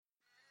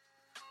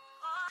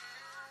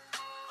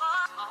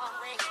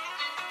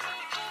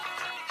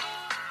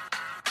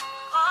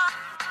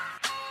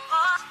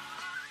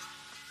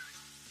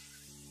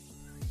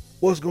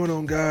What's going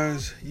on,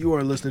 guys? You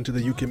are listening to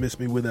the You Can Miss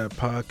Me With That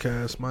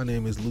podcast. My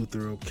name is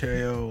Luther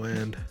Okeo,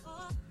 and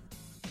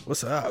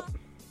what's up?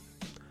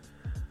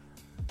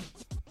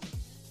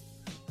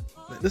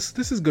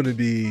 This is going to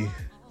be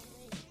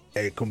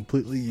a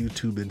completely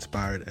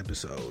YouTube-inspired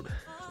episode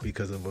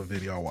because of a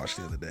video I watched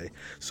the other day.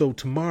 So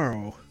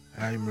tomorrow,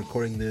 I'm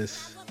recording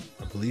this,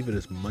 I believe it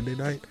is Monday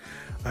night.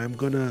 I'm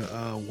going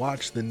to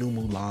watch the new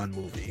Mulan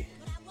movie,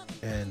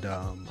 and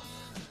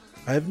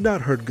I have not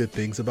heard good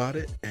things about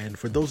it, and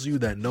for those of you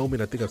that know me,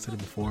 and I think I've said it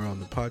before on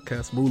the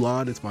podcast,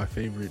 Mulan is my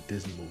favorite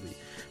Disney movie.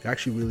 It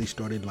actually really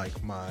started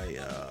like my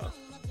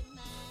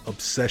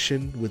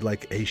obsession with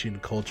like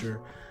Asian culture,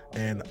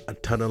 and a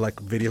ton of like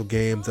video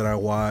games that I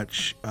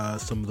watch,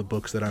 some of the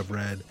books that I've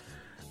read,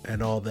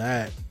 and all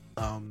that.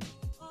 I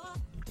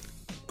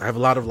have a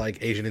lot of like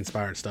Asian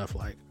inspired stuff,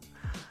 like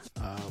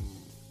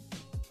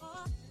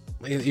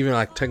even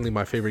like technically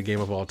my favorite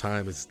game of all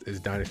time is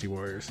Dynasty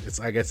Warriors.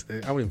 It's, I guess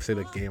I wouldn't even say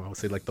the game, I would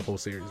say like the whole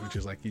series, which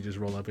is like you just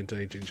roll up into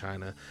ancient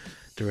China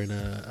during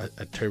a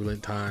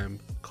turbulent time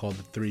called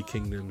the Three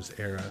Kingdoms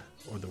era,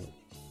 or the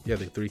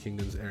Three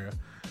Kingdoms era,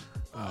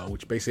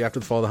 which basically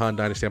after the fall of the Han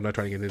Dynasty, I'm not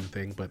trying to get into the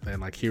thing, but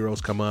then like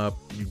heroes come up,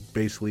 you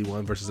basically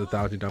 1 versus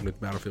 1,000, dominate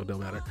the battlefield,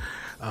 don't matter.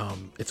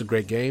 It's a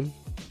great game.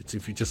 It's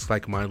if you just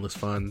like mindless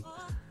fun,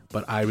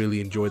 but I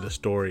really enjoy the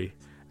story,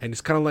 and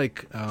it's kind of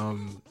like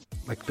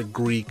the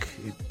Greek,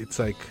 it's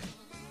like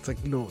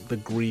you know, the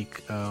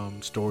Greek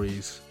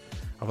stories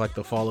of like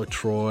the fall of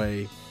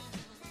Troy,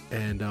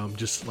 and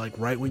just like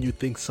right when you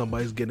think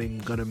somebody's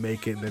gonna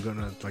make it and they're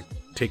gonna like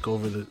take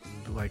over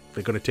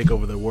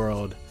the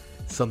world,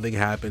 something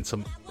happens,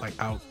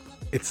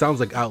 it sounds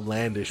like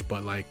outlandish,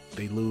 but like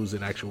they lose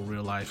in actual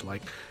real life.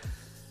 Like,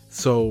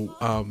 so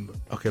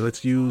okay,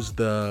 let's use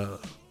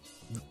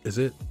is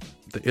it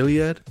the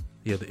Iliad?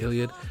 Yeah, the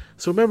Iliad.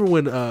 So remember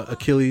when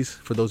Achilles,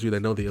 for those of you that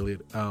know the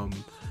Iliad,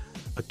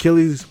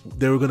 Achilles,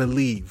 they were going to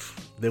leave.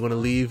 They were going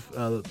to leave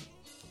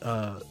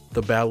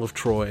the Battle of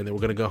Troy, and they were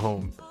going to go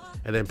home.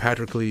 And then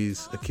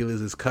Patroclus,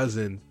 Achilles'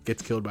 cousin,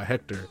 gets killed by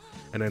Hector.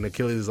 And then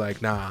Achilles is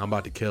like, nah, I'm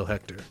about to kill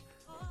Hector.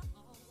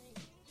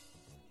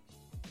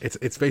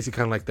 It's basically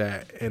kind of like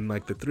that. And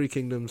like the Three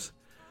Kingdoms.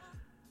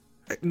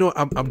 No,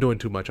 I'm doing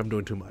too much.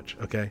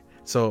 Okay?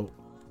 So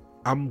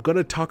I'm going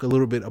to talk a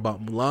little bit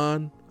about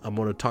Mulan. I'm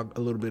going to talk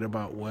a little bit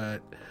about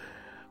what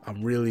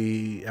I'm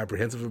really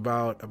apprehensive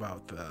about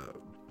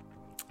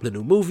the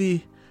new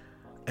movie.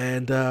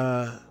 And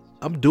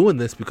I'm doing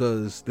this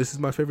because this is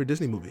my favorite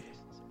Disney movie.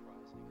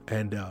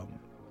 And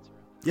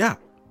yeah,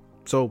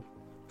 so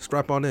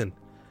strap on in.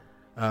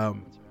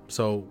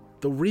 So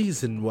the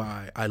reason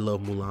why I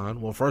love Mulan,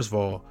 well, first of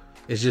all,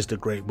 it's just a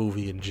great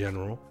movie in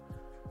general.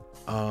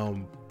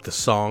 The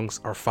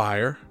songs are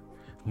fire.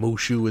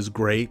 Mushu is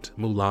great.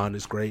 Mulan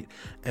is great.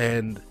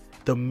 And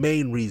the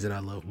main reason I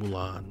love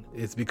Mulan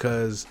is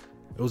because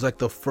it was like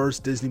the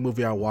first Disney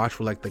movie I watched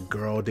where like the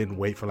girl didn't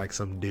wait for like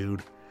some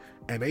dude.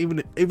 And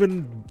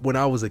even when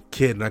I was a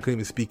kid and I couldn't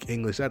even speak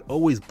English, that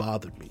always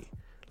bothered me.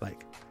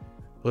 Like,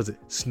 what was it,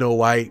 Snow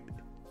White?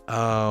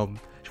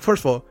 First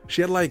of all, she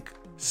had like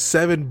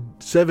seven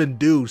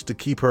dudes to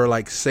keep her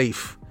like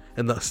safe,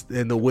 and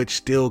the witch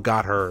still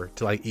got her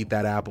to like eat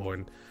that apple.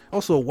 And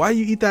also, why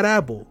you eat that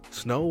apple,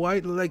 Snow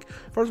White? Like,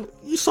 first of all,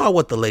 you saw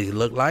what the lady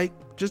looked like.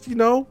 Just, you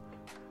know,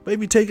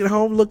 maybe take it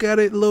home, look at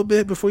it a little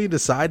bit before you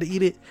decide to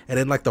eat it. And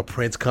then like the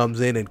prince comes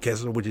in and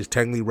kisses her, which is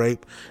technically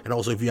rape. And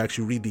also, if you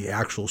actually read the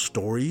actual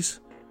stories,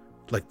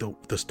 like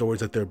the stories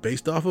that they're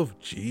based off of,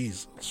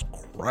 Jesus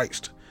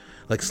Christ.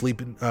 Like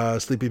Sleeping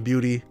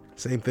Beauty,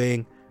 same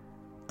thing.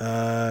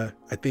 I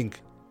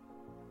think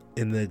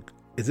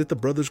is it the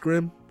Brothers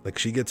Grimm? Like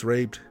she gets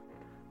raped.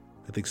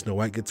 I think Snow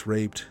White gets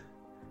raped.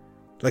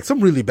 Like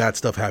some really bad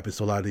stuff happens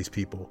to a lot of these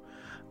people.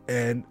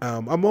 And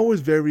I'm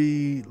always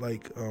very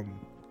like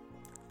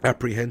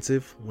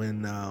apprehensive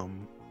when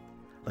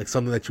like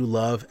something that you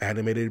love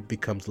animated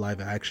becomes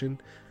live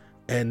action.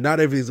 And not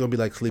everything's gonna be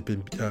like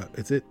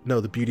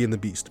the Beauty and the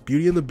Beast.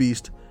 Beauty and the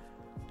Beast,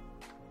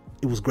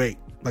 it was great.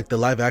 Like the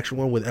live action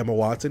one with Emma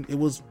Watson, it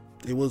was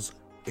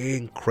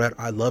incredible.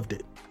 I loved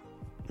it.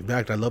 In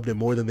fact, I loved it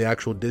more than the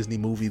actual Disney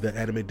movie, the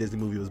animated Disney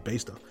movie was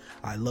based on.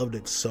 I loved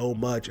it so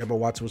much. Emma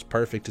Watson was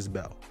perfect as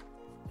Belle.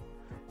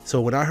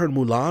 So when I heard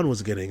Mulan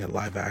was getting a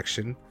live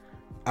action,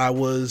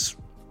 first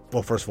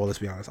of all, let's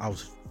be honest, I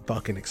was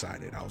fucking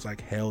excited. I was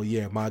like, hell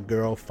yeah, my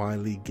girl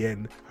finally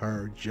getting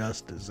her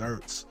just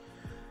desserts.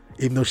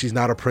 Even though she's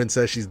not a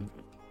princess,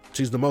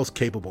 she's the most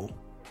capable,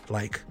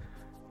 like,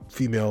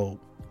 female.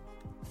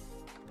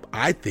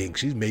 I think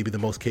she's maybe the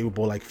most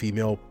capable, like,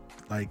 female,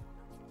 like,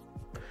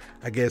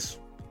 I guess,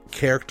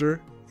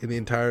 character in the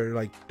entire,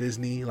 like,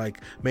 Disney,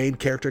 like, main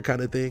character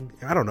kind of thing.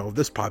 I don't know.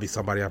 There's probably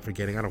somebody I'm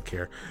forgetting. I don't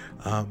care.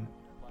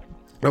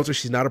 Also,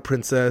 she's not a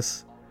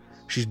princess.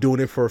 She's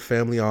doing it for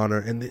family honor.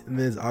 And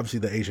there's obviously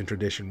the Asian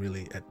tradition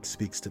really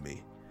speaks to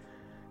me.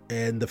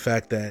 And the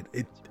fact that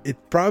it's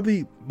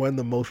probably one of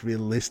the most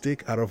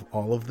realistic out of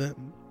all of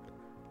them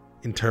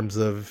in terms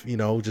of, you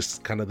know,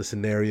 just kind of the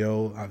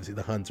scenario. Obviously,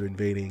 the Huns are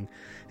invading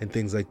and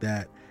things like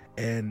that.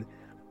 And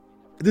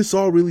this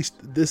all really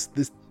this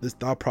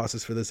thought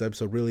process for this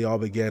episode really all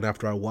began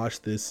after I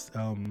watched this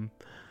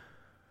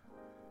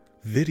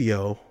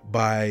video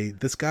by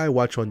this guy I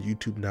watch on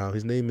YouTube now.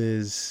 His name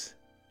is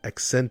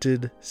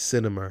Accented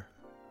Cinema.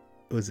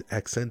 It was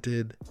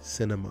Accented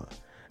Cinema,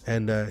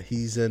 and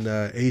he's an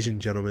Asian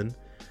gentleman,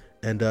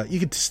 and you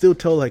can still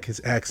tell like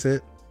his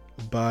accent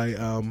by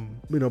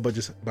but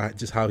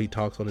just how he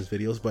talks on his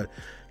videos. But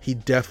he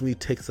definitely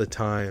takes the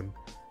time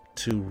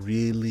to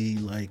really,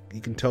 like,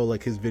 you can tell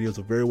like his videos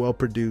are very well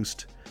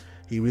produced.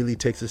 He really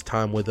takes his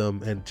time with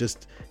them, and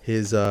just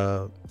his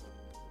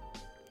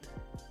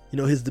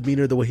his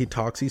demeanor, the way he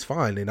talks, he's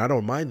fine, and I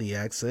don't mind the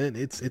accent.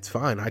 It's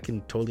fine. I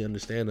can totally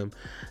understand him.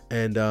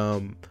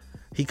 And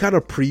he kind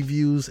of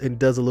previews and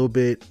does a little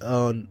bit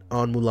on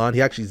Mulan.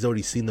 He actually has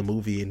already seen the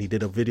movie, and he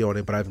did a video on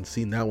it, but I haven't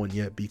seen that one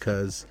yet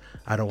because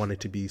I don't want it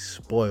to be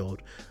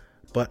spoiled.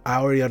 But I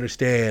already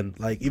understand,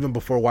 like, even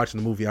before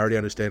watching the movie, I already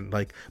understand,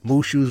 like,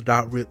 Mushu's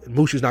not going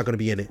to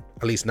be in it,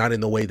 at least not in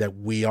the way that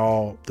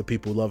the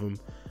people who love him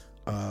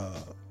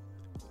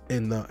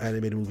in the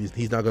animated movies.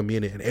 He's not going to be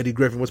in it. And Eddie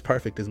Griffin was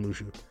perfect as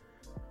Mushu.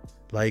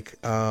 Like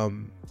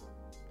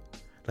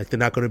they're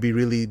not going to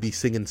really be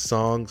singing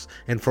songs.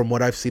 And from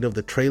what I've seen of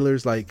the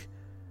trailers, like,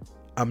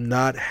 I'm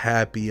not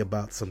happy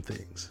about some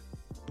things.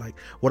 Like,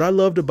 what I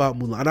loved about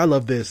Mulan, and I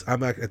love this, I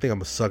think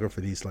I'm a sucker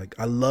for these. Like,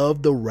 I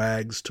love the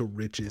rags to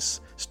riches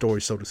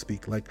story, so to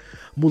speak. Like,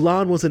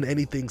 Mulan wasn't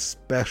anything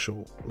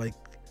special. Like,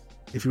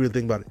 if you really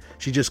think about it,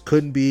 she just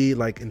couldn't be,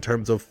 like, in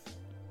terms of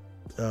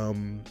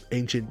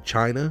ancient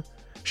China,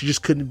 she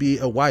just couldn't be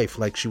a wife.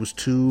 Like, she was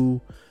too,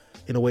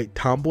 in a way,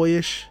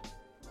 tomboyish,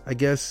 I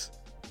guess.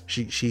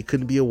 She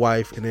couldn't be a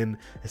wife. And then,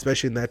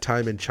 especially in that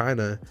time in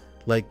China,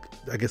 like,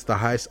 I guess the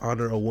highest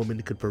honor a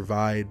woman could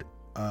provide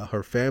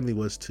her family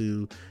was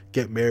to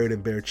get married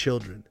and bear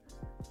children,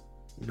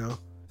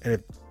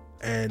 and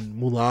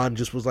Mulan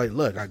just was like,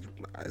 look,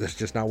 that's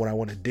just not what I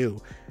want to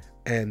do.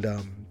 And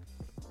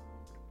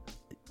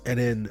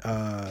then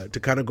to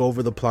kind of go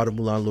over the plot of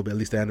Mulan a little bit, at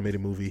least the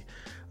animated movie,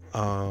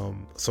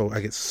 so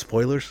I guess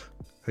spoilers,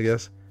 I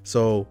guess.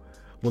 So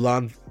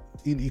Mulan,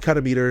 you kind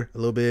of meet her a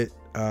little bit.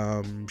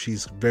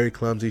 She's very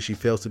clumsy. She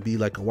fails to be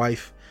like a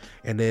wife,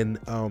 and then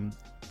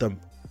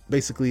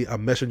basically a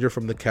messenger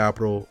from the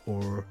capital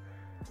or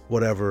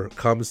whatever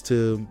comes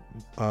to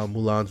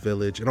Mulan's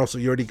village. And also,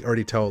 you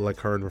already tell, like,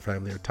 her and her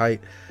family are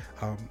tight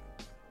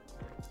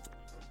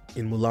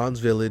in Mulan's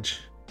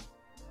village,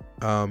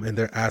 and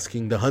they're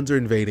asking, the Huns are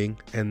invading,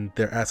 and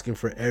they're asking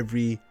for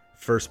every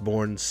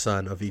firstborn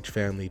son of each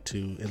family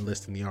to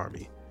enlist in the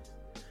army.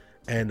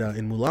 And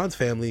in Mulan's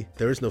family,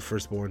 there is no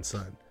firstborn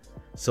son.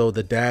 So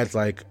the dad's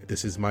like,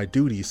 this is my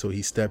duty. So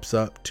he steps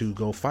up to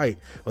go fight.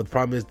 But the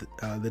problem is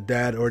the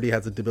dad already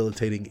has a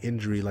debilitating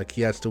injury. Like,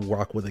 he has to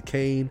walk with a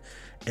cane.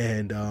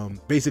 And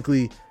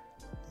basically,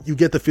 you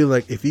get the feeling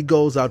like if he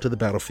goes out to the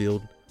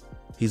battlefield,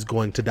 he's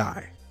going to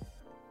die.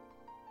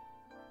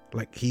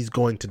 Like, he's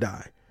going to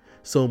die.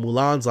 So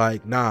Mulan's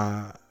like,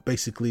 nah.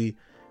 Basically,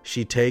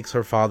 she takes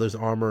her father's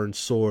armor and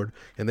sword,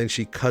 and then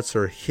she cuts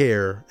her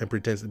hair and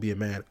pretends to be a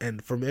man.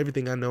 And from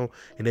everything I know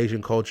in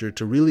Asian culture,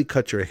 to really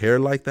cut your hair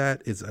like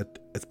that is,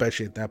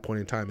 especially at that point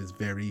in time, is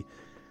very,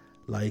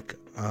 like,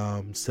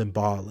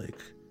 symbolic.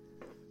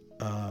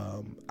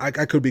 I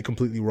could be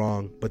completely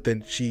wrong, but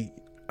then she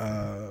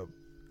I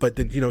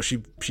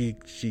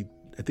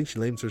think she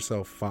names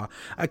herself Fa.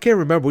 I can't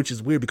remember, which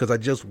is weird because I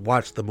just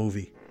watched the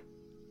movie.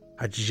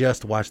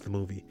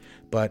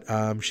 But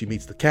she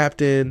meets the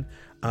captain.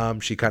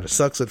 She kind of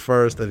sucks at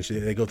first, then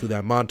they go through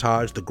that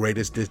montage. The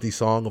greatest Disney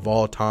song of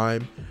all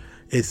time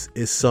is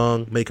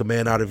sung, "Make a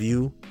Man Out of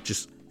You."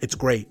 It's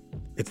great.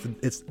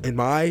 It's in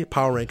my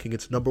power ranking,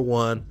 it's number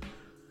 1.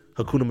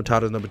 Hakuna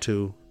Matata is number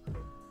 2,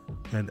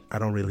 and I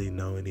don't really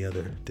know any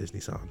other Disney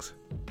songs,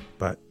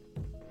 but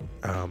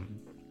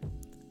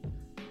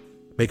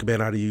 "Make a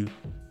Man Out of You"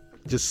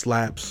 just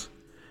slaps.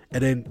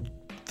 And then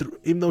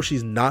even though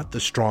she's not the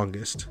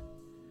strongest,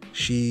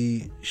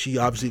 she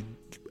obviously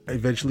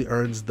eventually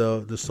earns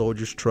the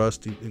soldiers'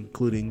 trust,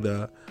 including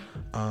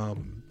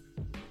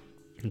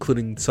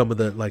some of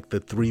the, like, the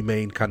 3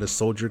 main kind of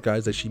soldier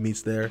guys that she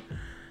meets there.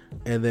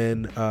 And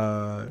then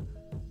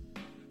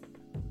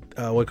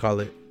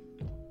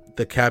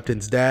the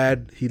captain's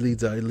dad, he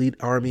leads an elite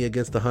army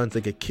against the Huns.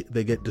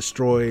 They get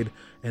destroyed.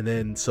 And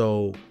then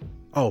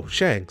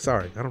Shang,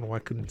 sorry, I don't know why I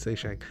couldn't say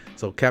Shang.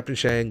 So Captain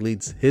Shang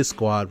leads his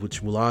squad,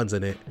 which Mulan's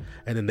in it,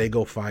 and then they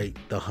go fight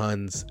the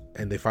Huns,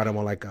 and they fight them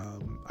on, like, a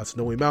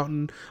snowy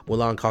mountain.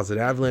 Mulan causes an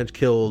avalanche,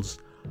 kills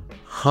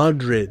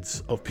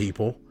hundreds of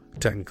people.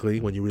 Technically,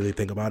 when you really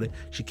think about it,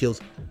 she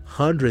kills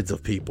hundreds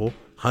of people,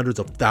 hundreds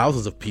of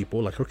thousands of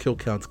people. Like, her kill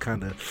count's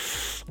kind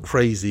of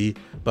crazy,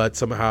 but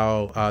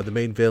somehow the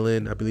main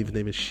villain, I believe his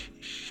name is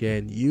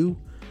Shan Yu,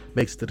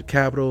 makes it to the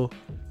capital,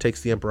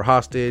 takes the emperor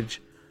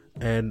hostage.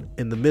 And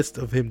in the midst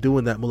of him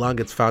doing that, Mulan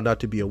gets found out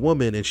to be a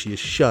woman, and she is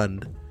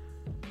shunned,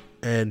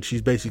 and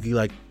she's basically,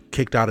 like,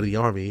 kicked out of the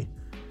army.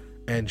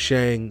 And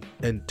Shang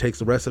takes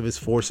the rest of his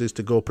forces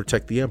to go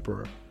protect the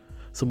emperor.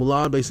 So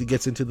Mulan basically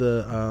gets into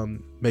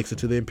makes it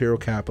to the imperial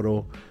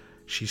capital.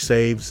 she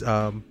saves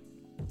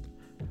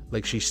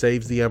she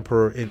saves the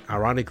emperor, in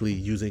ironically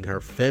using her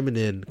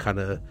feminine kind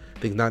of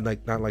thing, not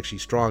like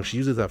she's strong. She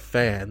uses a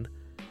fan,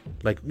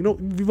 like, you know,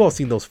 we've all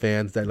seen those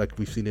fans that like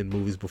we've seen in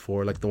movies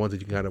before, like the ones that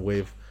you can kind of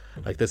wave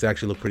like this.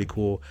 Actually look pretty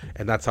cool,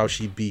 and that's how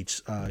she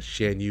beats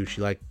Shan Yu.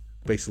 She like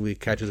basically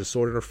catches a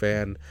sword in her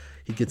fan.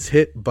 He gets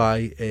hit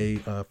by a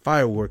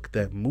firework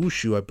that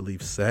Mushu, I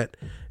believe, set,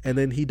 and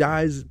then he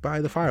dies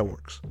by the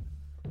fireworks.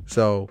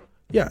 So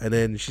yeah, and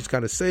then she's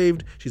kind of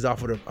saved. She's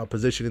offered a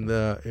position in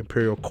the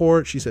imperial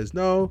court. She says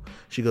no.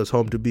 She goes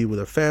home to be with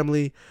her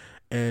family,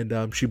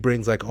 and she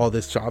brings like all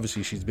this. So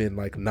obviously, she's been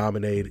like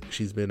nominated.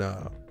 She's been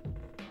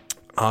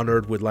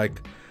honored with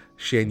like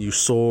Shan Yu's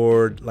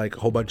sword, like a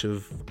whole bunch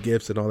of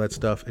gifts and all that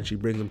stuff. And she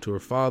brings them to her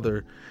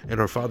father, and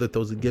her father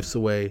throws the gifts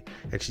away.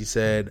 And she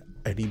said,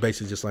 and he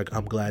basically just like,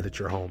 "I'm glad that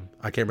you're home."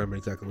 I can't remember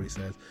exactly what he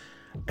says.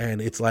 And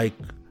it's like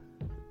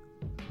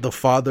the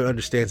father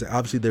understands that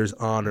obviously there's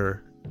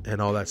honor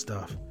and all that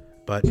stuff,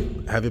 but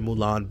having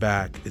Mulan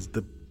back is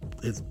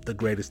the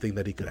greatest thing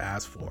that he could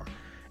ask for.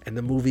 And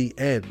the movie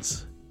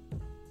ends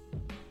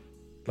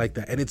like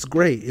that, and it's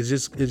great. It's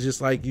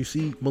just like you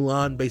see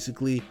Mulan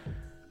basically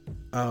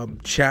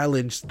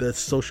challenge the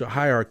social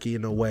hierarchy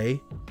in a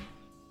way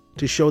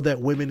to show that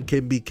women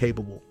can be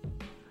capable.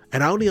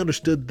 And I only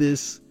understood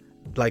this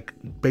like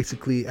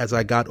basically as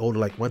I got older,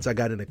 like once I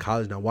got into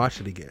college and I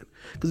watched it again,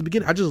 because in the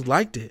beginning I just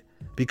liked it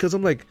because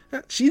I'm like,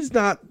 she's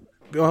not.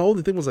 The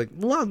only thing was like,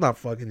 Mulan's not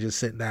fucking just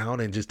sitting down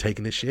and just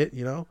taking this shit,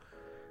 you know?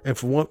 And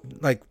for one,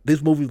 like,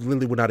 this movie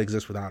literally would not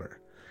exist without her.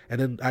 And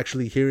then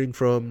actually hearing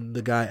from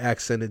the guy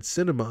Accented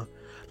Cinema,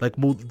 like,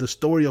 the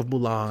story of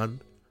Mulan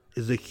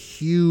is a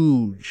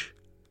huge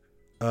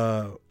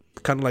kind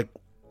of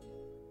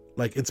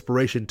like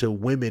inspiration to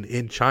women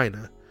in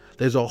China.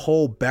 There's a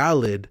whole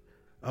ballad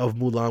of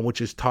Mulan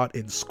which is taught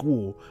in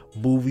school.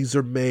 Movies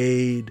are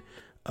made,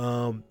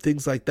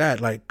 things like that,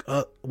 like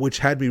which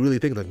had me really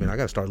thinking, like, man, I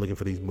gotta start looking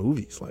for these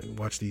movies, like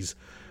watch these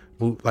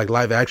like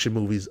live action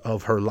movies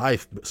of her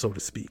life, so to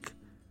speak.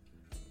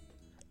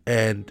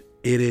 And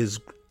it's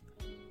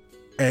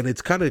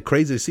kind of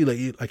crazy to see,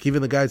 like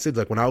even the guy said,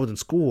 like, when I was in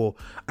school,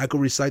 I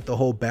could recite the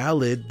whole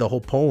ballad, the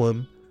whole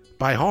poem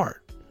by heart.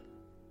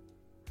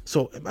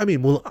 So I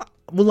mean, Mulan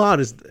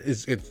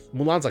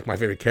Mulan's like my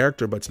favorite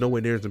character, but it's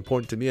nowhere near as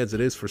important to me as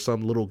it is for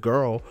some little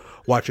girl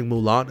watching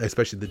Mulan,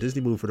 especially the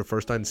Disney movie, for the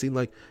first time, and seeing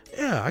like,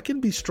 yeah, I can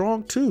be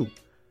strong too.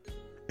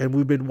 And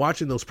we've been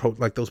watching those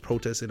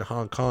protests in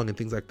Hong Kong and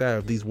things like that,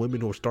 of these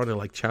women who are starting to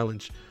like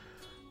challenge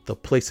the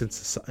place in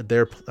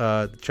their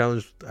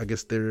challenge, I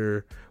guess,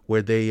 they're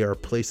where they are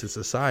placed in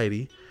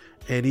society,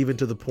 and even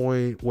to the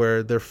point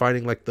where they're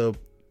fighting like the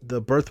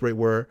birth rate,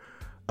 where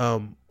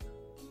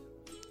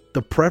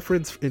the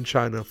preference in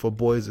China for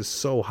boys is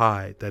so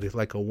high that if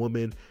like a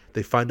woman,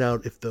 they find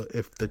out if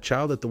the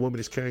child that the woman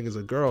is carrying is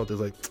a girl, they're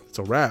like, it's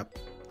a wrap.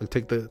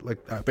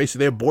 Like basically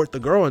they abort the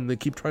girl and they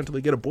keep trying till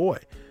they get a boy.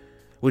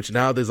 Which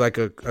now there's like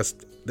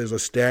there's a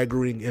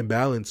staggering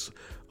imbalance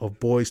of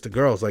boys to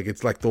girls. Like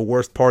it's like the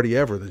worst party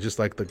ever. They're just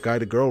like the guy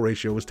to girl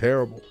ratio was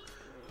terrible.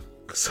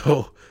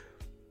 So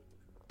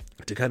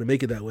to kind of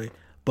make it that way,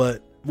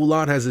 but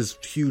Mulan has this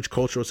huge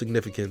cultural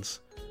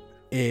significance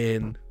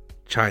in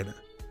China.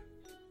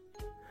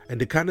 And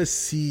to kind of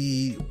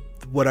see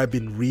what I've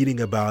been reading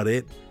about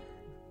it,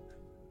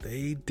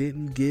 they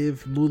didn't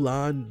give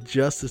Mulan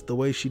justice the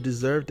way she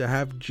deserved to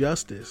have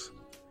justice.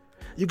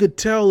 You could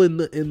tell in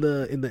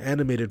the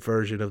animated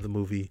version of the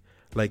movie,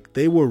 like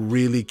they were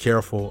really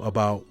careful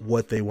about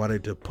what they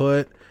wanted to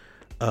put.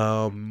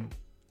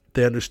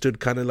 They understood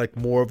kind of like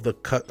more of the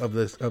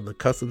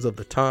customs of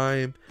the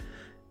time,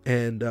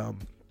 and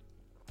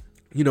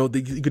you know,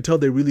 you could tell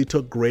they really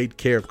took great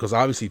care, because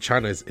obviously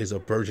China is a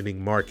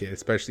burgeoning market,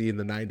 especially in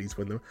the 90s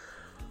when the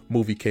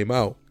movie came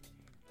out,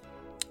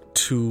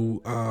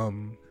 to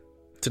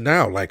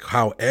now, like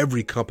how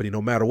every company,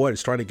 no matter what,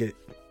 is trying to get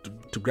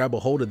to grab a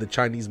hold of the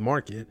Chinese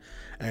market,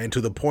 and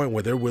to the point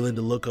where they're willing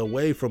to look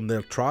away from the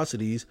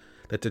atrocities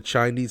that the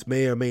Chinese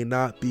may or may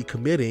not be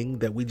committing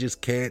that we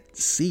just can't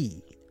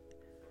see.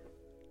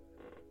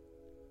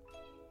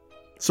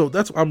 So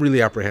I'm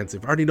really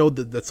apprehensive. I already know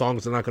that the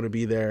songs are not going to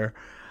be there.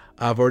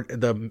 I've heard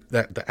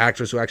that the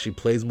actress who actually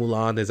plays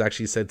Mulan has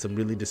actually said some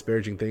really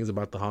disparaging things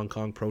about the Hong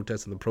Kong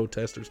protests and the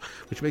protesters,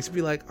 which makes me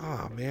be like,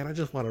 oh man, I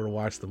just wanted to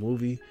watch the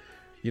movie,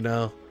 you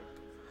know.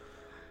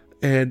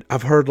 And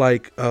I've heard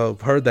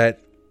that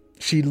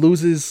she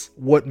loses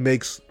what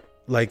makes,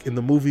 like in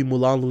the movie,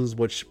 Mulan loses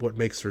what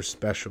makes her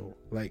special.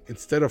 Like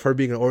instead of her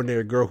being an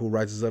ordinary girl who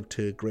rises up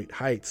to great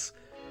heights,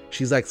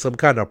 she's like some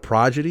kind of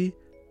prodigy,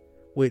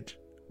 which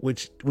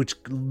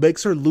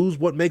makes her lose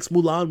what makes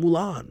Mulan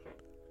Mulan.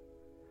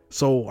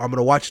 So I'm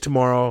gonna watch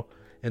tomorrow,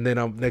 and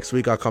then next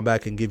week I'll come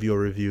back and give you a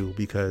review,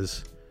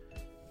 because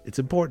it's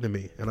important to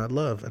me, and I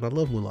love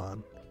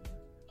Mulan,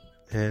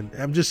 and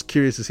I'm just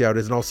curious to see how it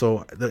is. And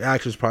also, the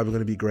action's probably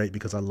gonna be great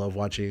because I love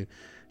watching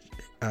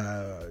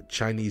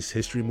Chinese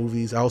history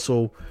movies. I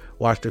also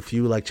watched a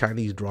few like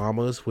Chinese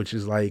dramas, which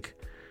is like,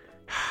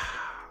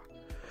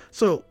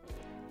 so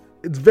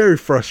it's very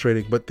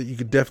frustrating, but you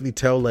can definitely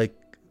tell like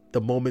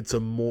the moments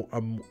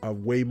are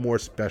way more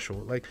special.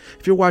 Like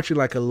if you're watching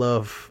like a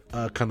love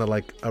kind of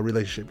like a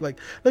relationship, like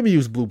let me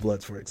use Blue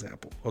Bloods for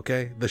example.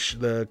 Okay,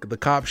 the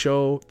cop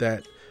show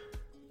that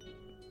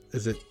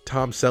is it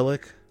Tom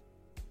Selleck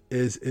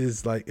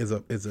is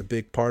a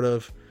big part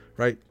of,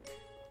 right?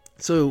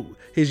 So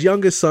his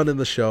youngest son in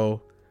the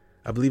show,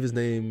 I believe his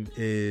name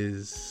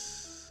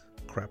is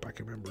crap. I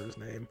can remember his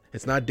name.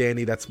 It's not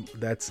Danny. That's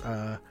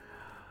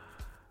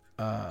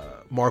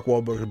Mark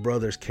Wahlberg's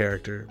brother's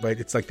character, right?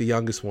 It's like the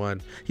youngest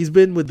one. He's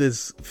been with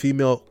this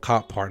female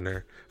cop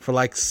partner for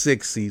like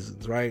 6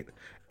 seasons, right?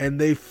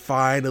 And they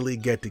finally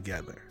get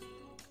together.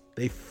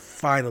 Right?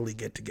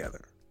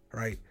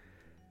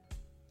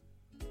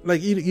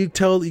 Like you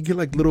get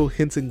like little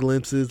hints and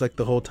glimpses like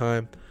the whole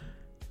time.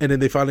 And then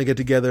they finally get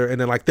together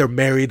and then like they're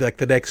married like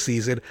the next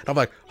season. I'm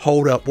like,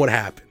 hold up, what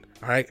happened?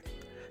 All right.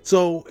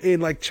 So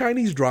in like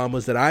Chinese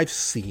dramas that I've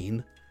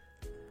seen,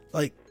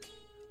 like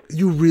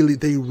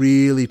they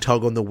really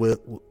tug on the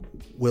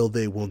will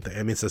they, won't they?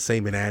 I mean, it's the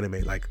same in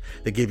anime. Like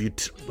they give you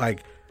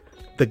like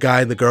the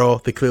guy and the girl,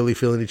 they clearly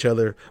feeling each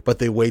other, but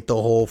they wait the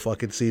whole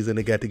fucking season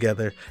to get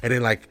together. And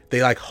then like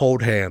they like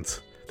hold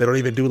hands. They don't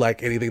even do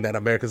like anything that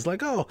Americans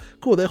like, oh,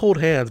 cool, they hold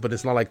hands, but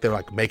it's not like they're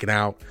like making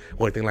out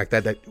or anything like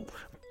that. That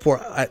for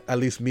at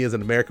least me as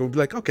an American would be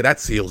like, okay, that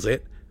seals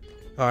it.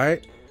 All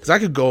right. Because I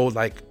could go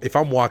like, if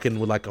I'm walking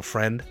with like a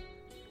friend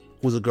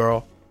who's a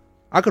girl,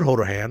 I could hold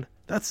her hand.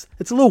 It's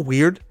a little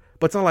weird,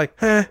 but it's not like,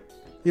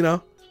 you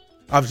know.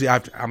 Obviously, I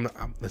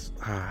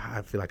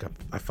feel like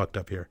I fucked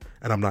up here,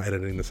 and I'm not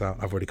editing this out.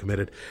 I've already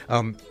committed.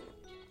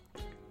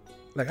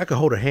 Like I could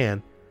hold her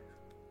hand.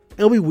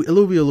 It'll be a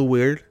little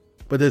weird,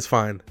 but it's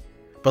fine.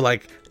 But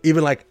like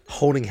even like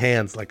holding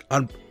hands, like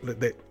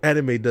the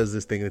anime does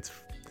this thing. It's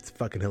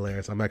fucking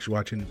hilarious. I'm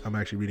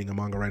actually reading a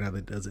manga right now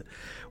that does it,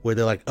 where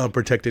they're like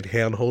unprotected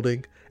hand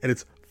holding, and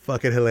it's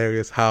fucking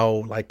hilarious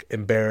how like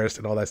embarrassed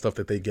and all that stuff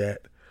that they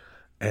get,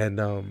 and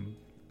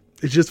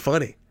it's just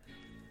funny.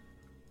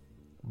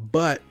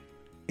 But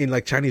in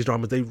like Chinese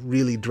dramas, they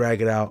really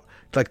drag it out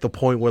to like the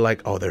point where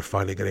like, oh, they're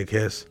finally gonna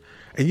kiss,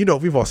 and you know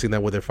we've all seen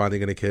that where they're finally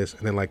gonna kiss,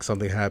 and then like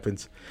something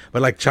happens.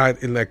 But like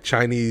in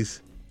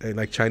Chinese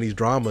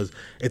dramas,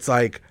 it's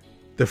like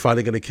they're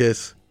finally gonna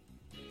kiss,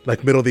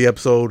 like middle of the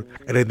episode,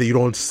 and then you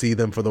don't see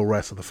them for the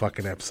rest of the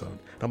fucking episode.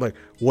 And I'm like,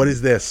 what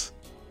is this?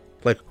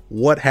 Like,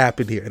 what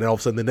happened here? And then all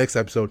of a sudden, the next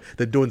episode,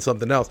 they're doing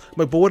something else. I'm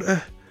like, but what?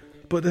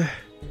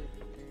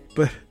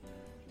 But.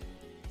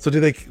 So do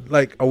they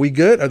like? Are we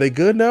good? Are they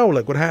good now?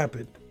 Like, what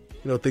happened?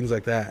 You know, things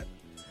like that.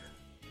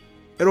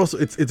 And also,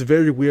 it's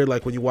very weird.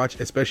 Like when you watch,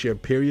 especially a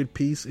period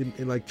piece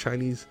in like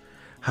Chinese,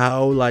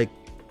 how like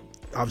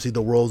obviously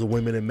the roles of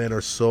women and men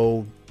are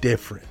so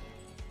different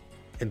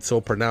and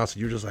so pronounced.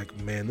 You're just like,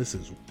 man, this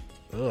is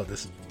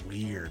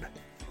weird.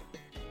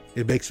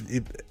 It makes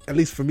it, at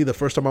least for me, the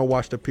first time I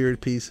watched a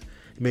period piece,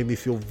 it made me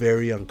feel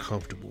very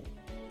uncomfortable.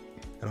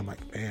 And I'm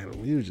like, man,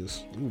 we were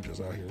just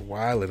out here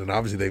wilding. And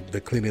obviously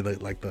they're cleaning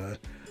the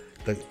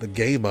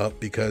game up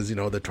because, you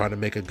know, they're trying to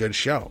make a good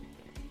show.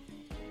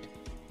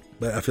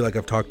 But I feel like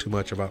I've talked too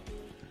much about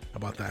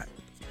that.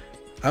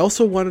 I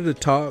also wanted to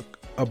talk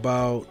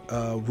about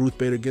Ruth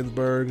Bader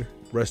Ginsburg,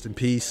 rest in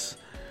peace,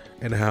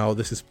 and how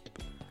this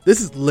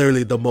is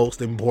literally the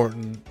most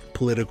important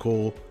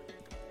political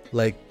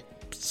like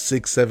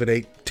 6, 7,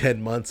 8,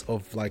 10 months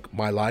of like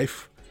my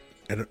life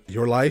and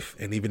your life,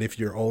 and even if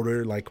you're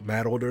older, like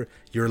mad older,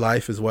 your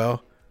life as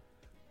well.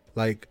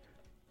 Like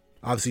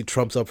obviously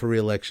Trump's up for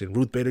re-election.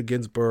 Ruth Bader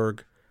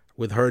Ginsburg,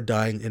 with her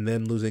dying and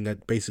then losing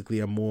basically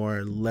a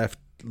more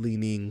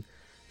left-leaning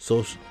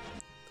social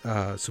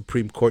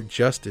Supreme Court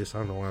justice. I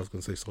don't know why I was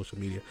going to say social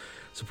media.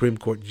 Supreme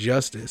Court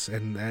justice,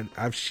 and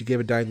she gave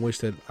a dying wish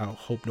that I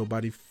hope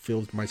nobody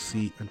fills my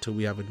seat until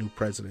we have a new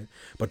president.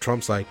 But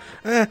Trump's like,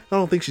 I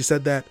don't think she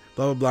said that.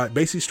 Blah blah blah.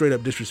 Basically, straight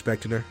up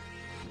disrespecting her.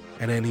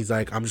 And then he's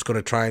like, I'm just going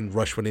to try and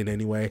rush one in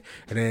anyway.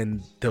 And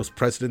then there was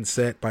precedent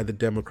set by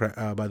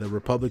the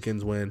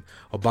Republicans when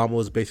Obama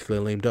was basically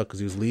a lame duck because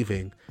he was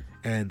leaving.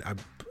 And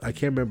I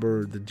can't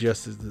remember the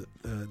justice,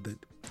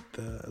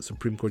 the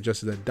Supreme Court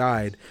justice that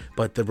died,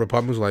 but the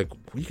Republicans were like,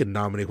 we can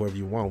nominate whoever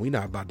you want. We're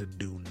not about to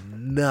do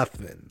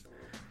nothing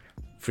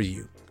for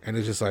you. And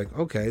it's just like,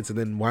 okay, so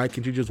then why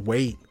can't you just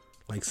wait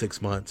like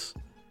 6 months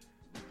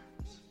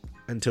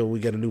until we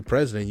get a new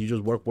president? You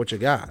just work what you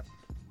got.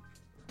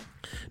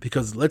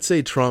 Because let's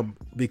say Trump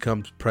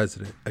becomes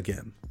president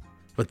again,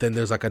 but then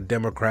there's like a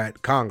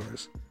Democrat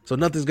Congress, so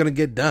nothing's gonna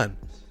get done,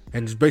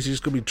 and it's basically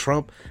just gonna be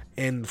Trump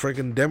and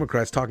freaking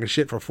Democrats talking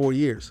shit for 4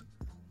 years.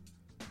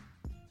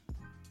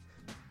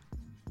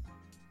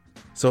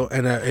 So,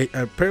 and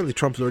apparently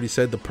Trump's already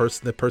said the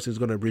person who's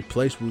going to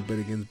replace Ruth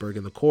Bader Ginsburg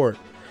in the court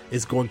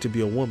is going to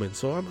be a woman.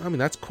 So, I mean,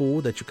 that's cool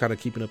that you're kind of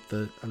keeping up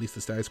at least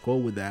the status quo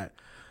with that.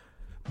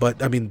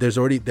 But I mean, they're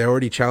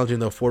already challenging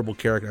the Affordable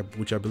Care Act,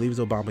 which I believe is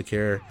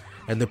Obamacare,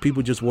 and the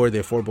people just worry the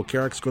Affordable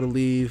Care Act is going to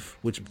leave,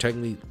 which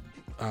technically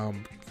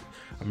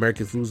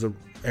Americans lose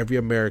every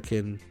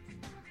American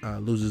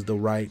loses the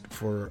right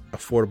for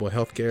affordable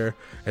health care,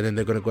 and then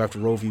they're going to go after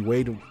Roe v.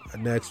 Wade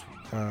next,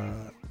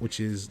 which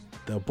is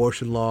the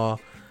abortion law.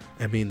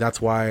 I mean,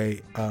 that's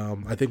why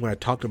I think when I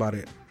talked about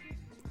it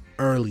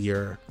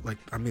earlier, like,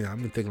 I mean,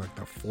 I'm thinking like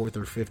the 4th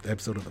or 5th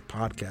episode of the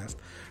podcast,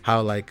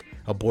 how like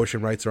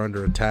abortion rights are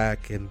under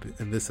attack and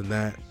this and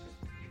that.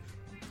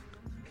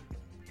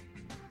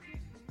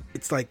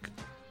 It's like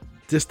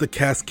just the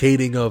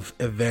cascading of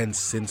events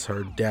since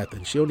her death,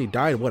 and she only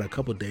died a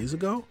couple days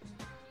ago.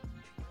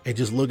 And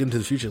just look into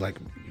the future, like,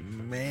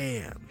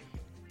 man,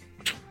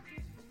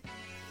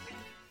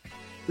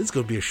 this is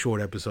gonna be a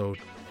short episode.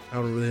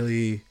 I'm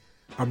really,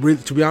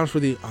 to be honest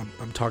with you,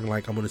 I'm talking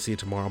like I'm gonna see it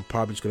tomorrow. I'm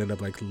probably just gonna end up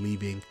like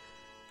leaving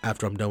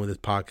after I'm done with this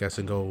podcast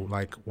and go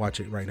like watch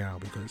it right now,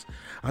 because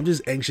I'm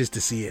just anxious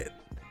to see it.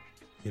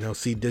 You know,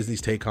 see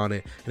Disney's take on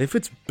it, and if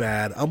it's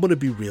bad, I'm gonna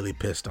be really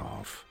pissed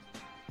off.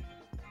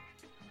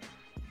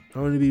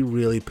 I'm going to be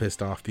really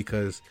pissed off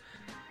because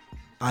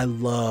I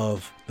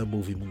love the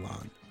movie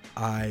Mulan.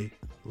 I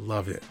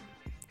love it.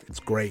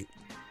 It's great.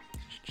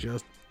 It's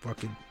just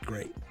fucking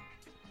great.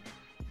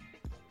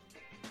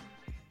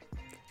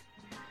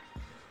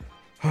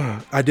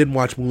 I didn't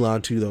watch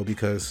Mulan 2 though,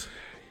 because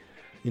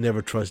you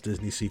never trust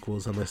Disney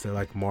sequels unless they're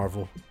like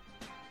Marvel.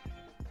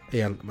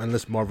 Yeah,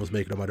 unless Marvel's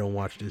making them, I don't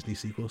watch Disney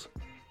sequels.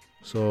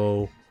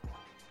 So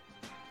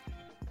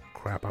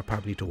crap, I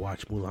probably need to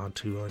watch Mulan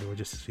 2 anyway,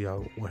 just to see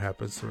what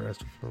happens to the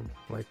rest of them,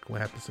 like what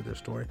happens to their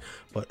story.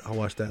 But I'll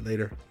watch that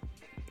later.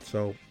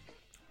 So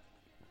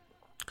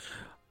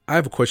I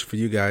have a question for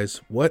you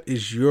guys. What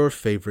is your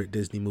favorite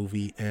Disney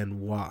movie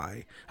and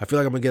why? I feel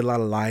like I'm gonna get a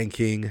lot of Lion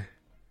King,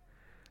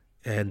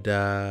 and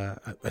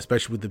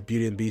especially with the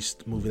Beauty and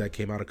Beast movie that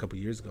came out a couple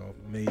years ago,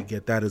 may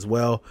get that as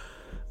well.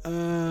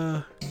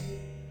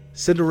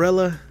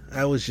 Cinderella,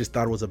 I always just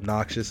thought it was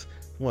obnoxious.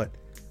 What,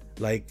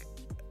 like,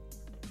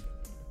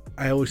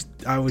 I always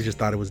just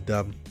thought it was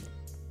dumb.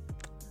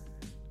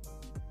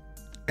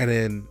 And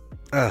then,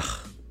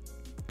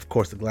 of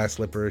course, the Glass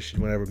Slippers,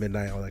 whatever,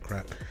 Midnight, all that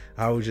crap.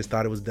 I always just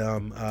thought it was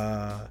dumb.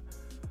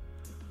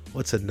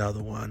 What's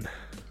another one?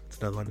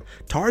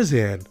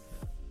 Tarzan.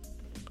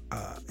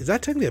 Is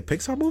that technically a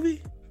Pixar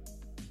movie,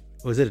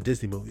 or is it a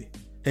Disney movie?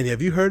 And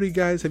have you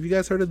guys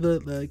heard of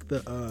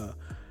the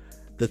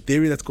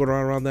theory that's going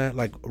on around that,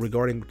 like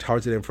regarding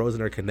Tarzan and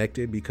Frozen are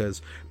connected?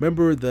 Because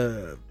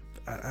remember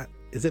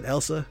is it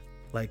Elsa,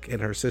 like, and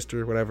her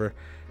sister, whatever,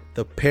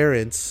 the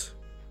parents,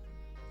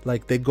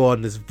 like, they go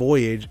on this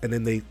voyage and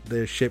then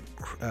their ship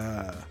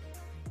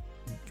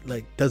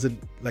like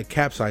doesn't, like,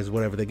 capsize or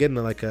whatever. They get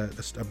into like a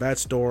bad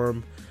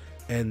storm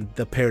and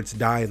the parents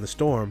die in the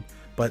storm,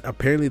 but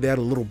apparently they had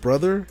a little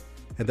brother,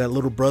 and that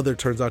little brother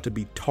turns out to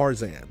be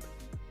Tarzan.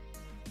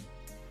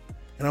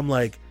 And I'm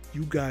like,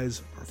 you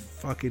guys are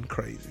fucking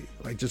crazy.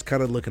 Like, just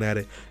kind of looking at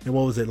it. And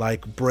what was it,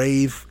 like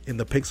Brave in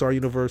the Pixar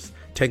universe?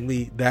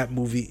 Technically, that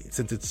movie,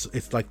 since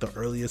it's like the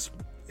earliest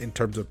in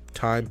terms of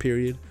time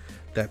period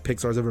that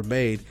Pixar's ever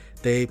made,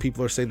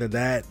 people are saying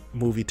that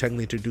movie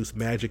technically introduced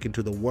magic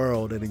into the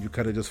world, and then you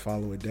kind of just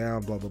follow it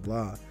down, blah blah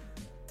blah.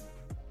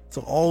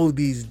 So all of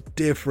these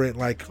different,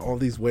 like, all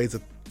these ways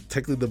that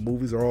technically the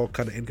movies are all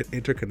kind of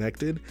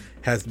interconnected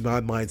has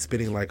my mind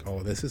spinning like,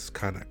 oh, this is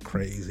kind of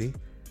crazy.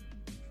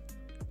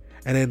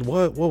 And then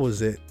what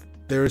was it?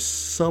 There's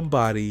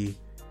somebody.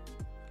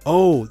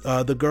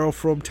 The girl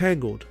from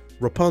Tangled,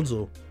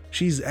 Rapunzel.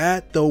 She's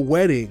at the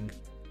wedding,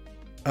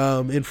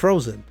 in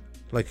Frozen.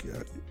 Like,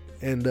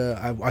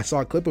 I saw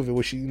a clip of it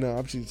where she,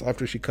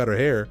 after she cut her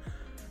hair,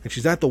 and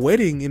she's at the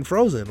wedding in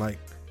Frozen. Like,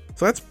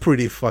 so that's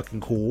pretty fucking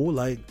cool.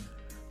 Like,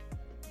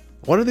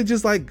 why don't they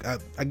just, like,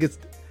 I guess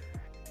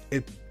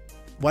it.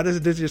 Why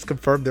doesn't it just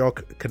confirm they're all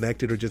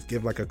connected, or just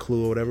give like a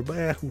clue or whatever?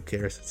 But who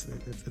cares?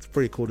 It's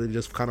pretty cool to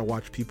just kind of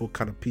watch people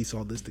kind of piece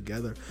all this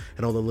together,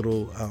 and all the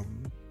little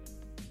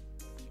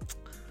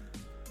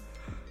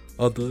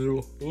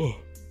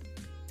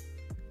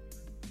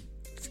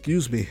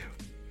excuse me,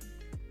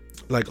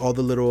 like all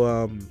the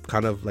little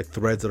kind of like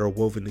threads that are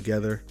woven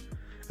together,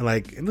 and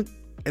like, and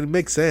it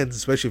makes sense,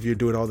 especially if you're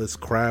doing all this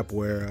crap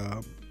where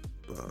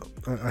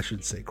I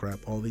shouldn't say crap,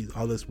 all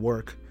this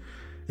work.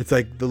 It's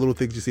like the little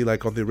things you see,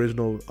 like on the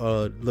original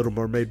Little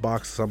Mermaid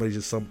box.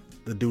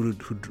 The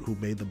dude who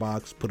made the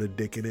box put a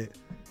dick in it.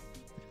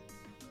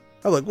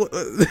 I'm like, what?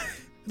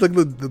 Like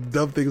the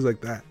dumb things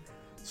like that.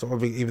 So I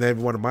mean, even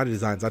every one of my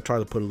designs, I try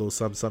to put a little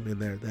something in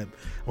there that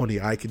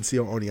only I can see,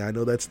 or only I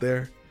know that's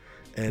there.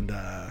 And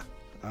oh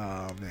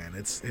man,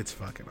 it's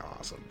fucking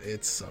awesome.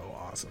 It's so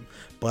awesome.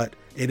 But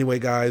anyway,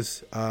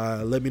 guys,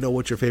 let me know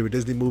what your favorite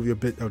Disney movie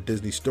or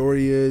Disney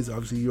story is.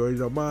 Obviously, you already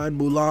know mine,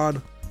 Mulan,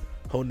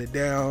 holding it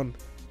down.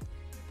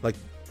 Like,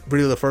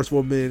 really the first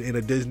woman in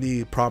a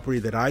Disney property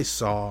that I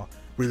saw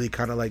really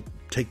kind of like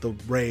take the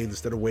reins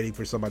instead of waiting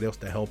for somebody else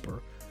to help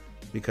her,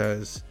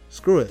 because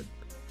screw it.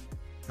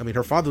 I mean,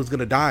 her father was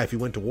gonna die if he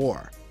went to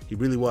war. He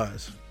really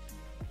was.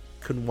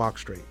 Couldn't walk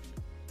straight.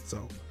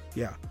 So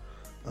yeah.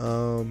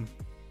 What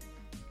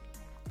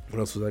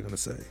else was I gonna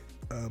say?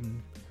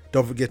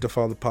 Don't forget to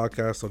follow the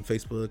podcast on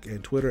Facebook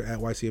and Twitter at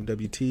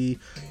YCMWT.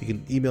 You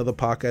can email the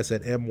podcast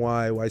at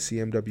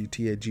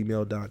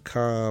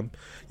myYCMWT@gmail.com.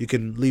 You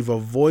can leave a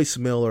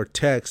voicemail or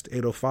text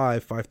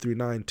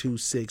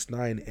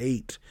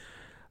 805-539-2698.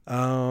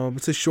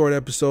 It's a short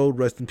episode.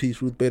 Rest in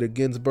peace, Ruth Bader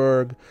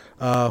Ginsburg.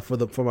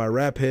 For my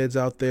rap heads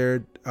out there,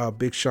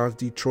 Big Sean's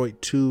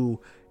Detroit 2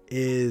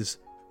 is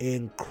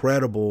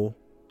incredible.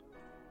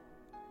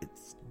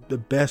 It's the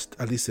best,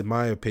 at least in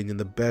my opinion,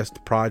 the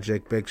best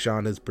project Big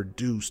Sean has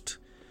produced,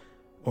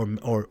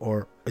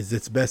 or is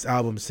its best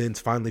album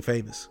since Finally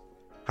Famous.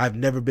 I've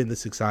never been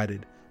this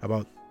excited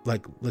about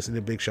like listening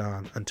to Big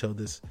Sean until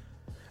this,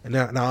 and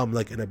now I'm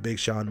like in a Big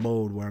Sean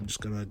mode where I'm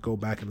just gonna go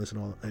back and listen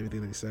to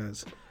everything that he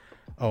says,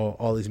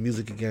 all his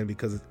music again,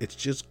 because it's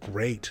just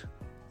great.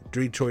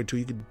 Detroit 2,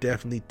 you can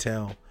definitely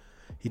tell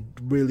he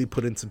really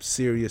put in some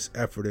serious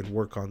effort and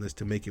work on this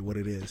to make it what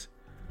it is.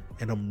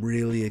 And I'm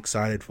really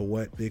excited for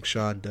what Big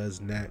Sean does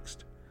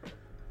next.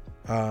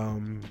 I'll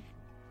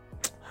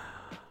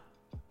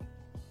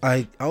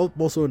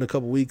also, in a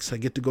couple weeks, I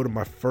get to go to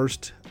my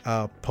first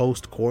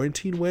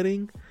post-quarantine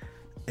wedding.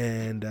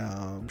 And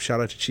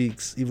shout out to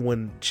Cheeks. Even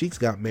when Cheeks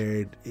got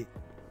married, it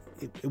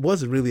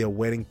wasn't really a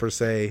wedding per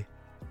se.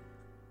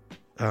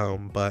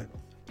 But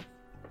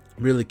I'm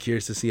really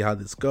curious to see how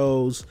this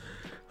goes.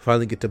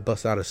 Finally get to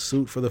bust out a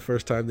suit for the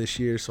first time this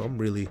year. So I'm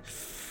really...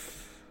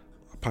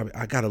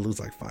 I gotta lose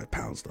like 5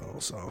 pounds though,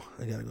 so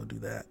I gotta go do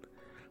that.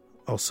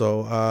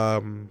 Also,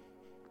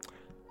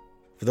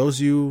 for those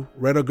of you,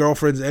 Rent a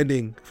Girlfriend's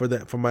ending for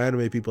my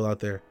anime people out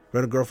there.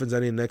 Rent a Girlfriend's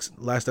ending.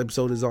 Last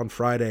episode is on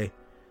Friday.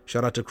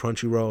 Shout out to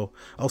Crunchyroll.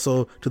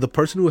 Also, to the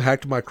person who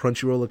hacked my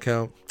Crunchyroll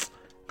account,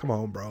 come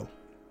on, bro.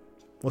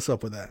 What's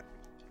up with that?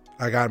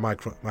 I got my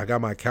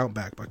account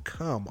back, but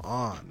come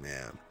on,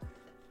 man.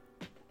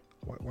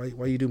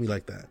 Why you do me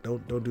like that?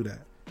 Don't do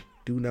that.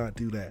 Do not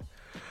do that.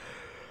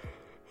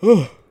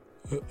 I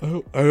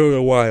don't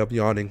know why I'm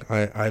yawning.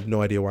 I have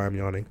no idea why I'm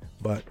yawning.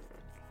 But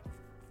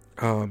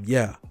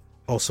yeah.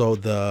 Also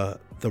the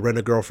Rent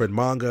a Girlfriend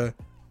manga,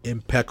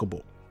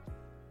 impeccable.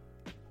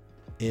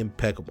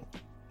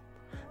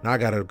 Now I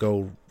gotta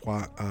go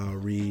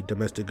read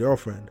Domestic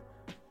Girlfriend.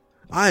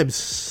 I am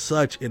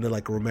such in the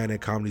like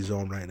romantic comedy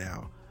zone right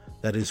now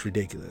that is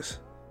ridiculous.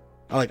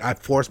 I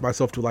forced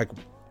myself to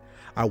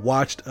I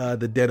watched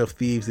The Den of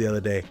Thieves the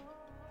other day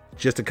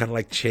just to kind of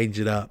like change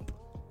it up.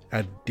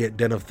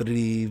 Den of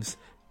Thieves,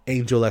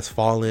 Angel Has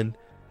Fallen.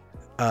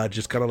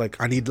 Just kind of like,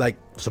 I need like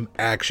some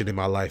action in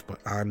my life, but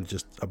I'm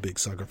just a big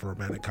sucker for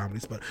romantic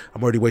comedies. But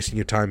I'm already wasting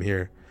your time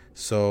here.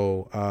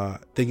 So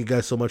thank you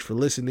guys so much for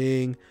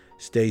listening.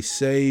 Stay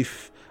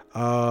safe.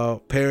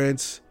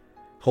 Parents,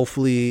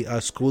 hopefully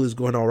school is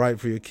going all right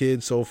for your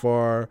kids so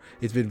far.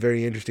 It's been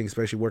very interesting,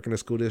 especially working in a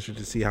school district,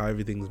 to see how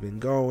everything's been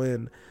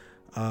going.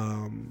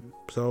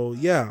 So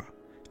yeah,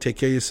 take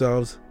care of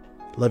yourselves.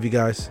 Love you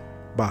guys.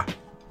 Bye.